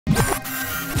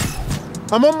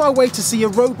I'm on my way to see a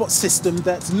robot system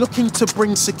that's looking to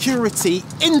bring security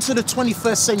into the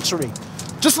 21st century.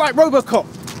 Just like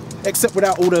RoboCop, except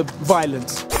without all the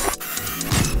violence.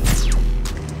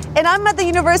 And I'm at the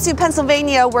University of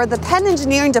Pennsylvania, where the Penn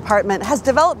Engineering Department has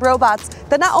developed robots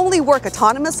that not only work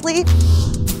autonomously,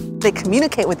 they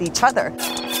communicate with each other.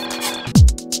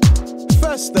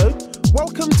 First though,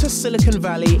 welcome to Silicon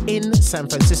Valley in San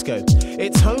Francisco.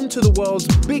 It's home to the world's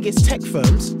biggest tech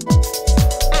firms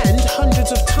and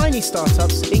hundreds of tiny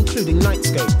startups, including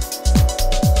Nightscope.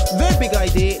 Their big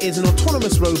idea is an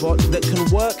autonomous robot that can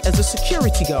work as a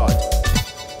security guard,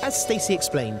 as Stacy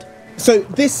explained. So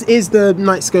this is the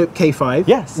Nightscope K5?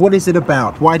 Yes. What is it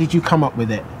about? Why did you come up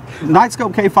with it?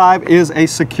 Nightscope K5 is a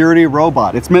security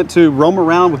robot. It's meant to roam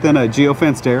around within a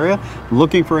geofenced area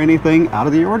looking for anything out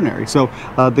of the ordinary. So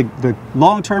the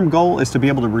long-term goal is to be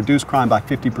able to reduce crime by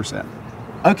 50%.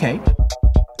 Okay.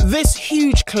 This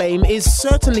huge claim is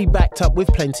certainly backed up with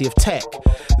plenty of tech.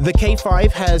 The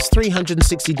K5 has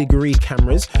 360-degree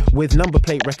cameras with number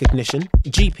plate recognition,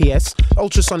 GPS,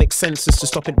 ultrasonic sensors to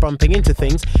stop it bumping into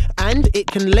things, and it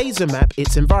can laser map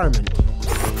its environment.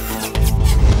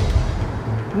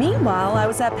 Meanwhile, I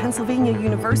was at Pennsylvania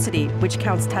University, which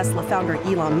counts Tesla founder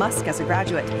Elon Musk as a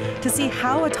graduate, to see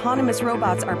how autonomous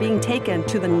robots are being taken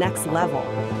to the next level.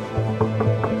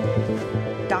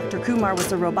 Dr. Kumar was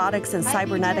the robotics and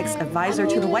cybernetics advisor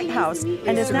to the White House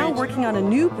and is now working on a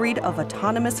new breed of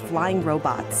autonomous flying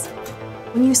robots.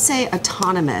 When you say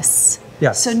autonomous,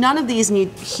 yes. So none of these need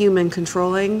human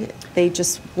controlling, they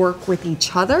just work with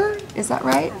each other, is that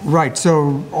right? Right,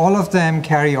 so all of them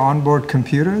carry onboard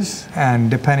computers,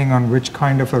 and depending on which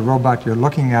kind of a robot you're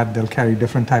looking at, they'll carry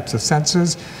different types of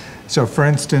sensors. So for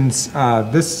instance,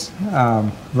 this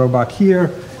robot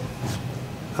here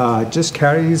just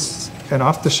carries an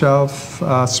off-the-shelf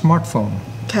smartphone.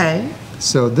 Okay.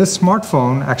 So this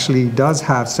smartphone actually does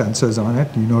have sensors on it.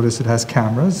 You notice it has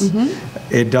cameras.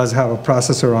 Mm-hmm. It does have a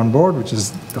processor on board, which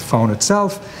is the phone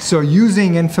itself. So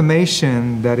using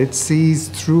information that it sees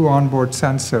through onboard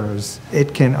sensors,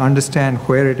 it can understand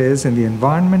where it is in the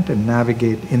environment and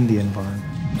navigate in the environment.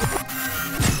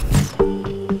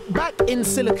 Back in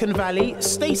Silicon Valley,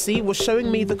 Stacy was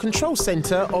showing me the control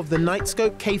center of the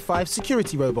Nightscope K5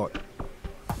 security robot.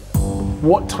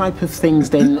 What type of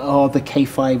things then are the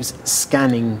K5s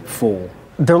scanning for?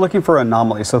 They're looking for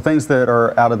anomalies, so things that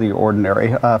are out of the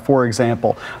ordinary. For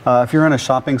example, if you're in a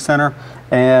shopping center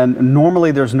and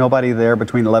normally there's nobody there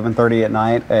between 11:30 at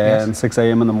night and Yes. 6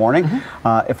 a.m. in the morning,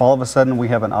 if all of a sudden we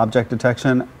have an object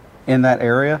detection in that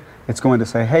area, it's going to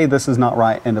say, hey, this is not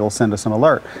right, and it'll send us an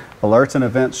alert. Alerts and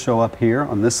events show up here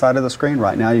on this side of the screen.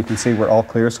 Right now you can see we're all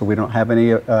clear, so we don't have any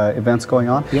events going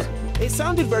on. Yep. It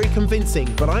sounded very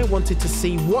convincing, but I wanted to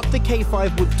see what the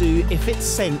K5 would do if it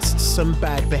sensed some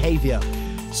bad behavior.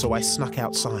 So I snuck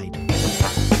outside.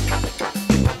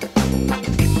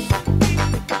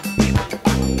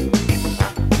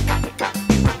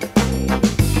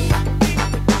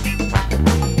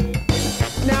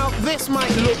 Now, this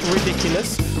might look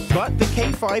ridiculous, but the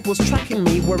K5 was tracking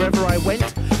me wherever I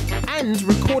went and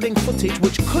recording footage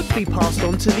which could be passed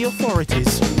on to the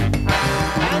authorities.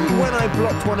 And when I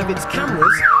blocked one of its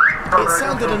cameras, it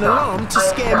sounded an alarm to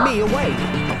scare me away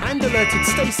and alerted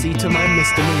Stacy to my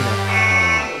misdemeanor.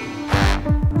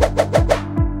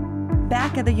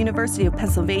 Back at the University of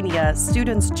Pennsylvania,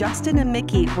 students Justin and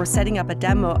Mickey were setting up a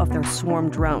demo of their swarm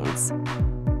drones.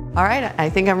 All right, I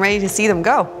think I'm ready to see them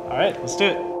go. All right, let's do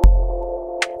it.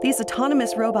 These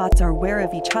autonomous robots are aware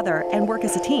of each other and work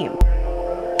as a team.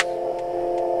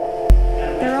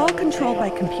 They're all controlled by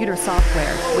computer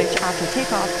software, which after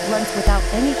takeoff runs without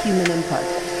any human input.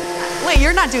 Wait,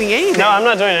 you're not doing anything? No, I'm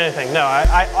not doing anything. No,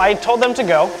 I told them to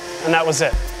go, and that was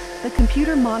it. The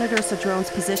computer monitors the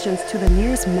drone's positions to the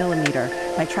nearest millimeter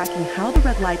by tracking how the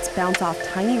red lights bounce off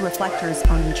tiny reflectors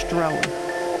on each drone.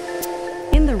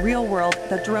 In the real world,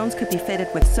 the drones could be fitted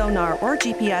with sonar or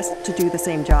GPS to do the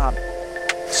same job.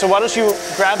 So why don't you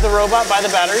grab the robot by the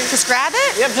battery? Just grab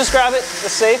it? Yep, just grab it.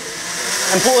 It's safe.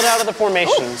 And pull it out of the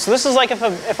formation. Ooh. So this is like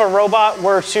if a robot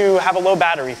were to have a low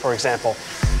battery, for example.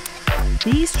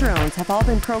 These drones have all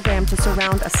been programmed to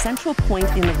surround a central point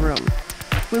in the room.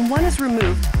 When one is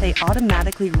removed, they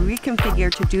automatically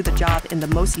reconfigure to do the job in the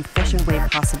most efficient way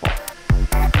possible.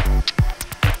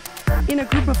 In a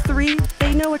group of 3,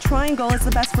 they know a triangle is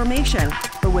the best formation,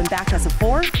 but when backed as a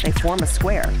 4, they form a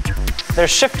square. They're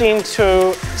shifting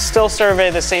to still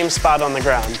survey the same spot on the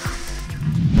ground.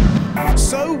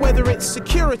 So whether it's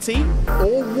security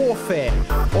or warfare,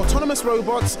 autonomous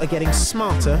robots are getting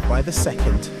smarter by the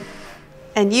second.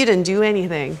 And you didn't do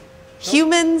anything.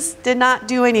 Humans did not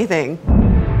do anything.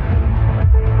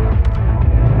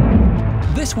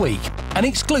 this week, an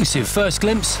exclusive first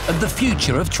glimpse of the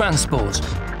future of transport.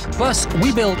 Plus,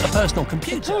 we built a personal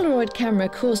computer. The Polaroid camera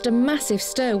caused a massive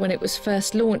stir when it was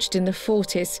first launched in the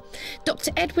 40s.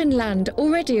 Dr. Edwin Land,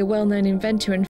 already a well-known inventor and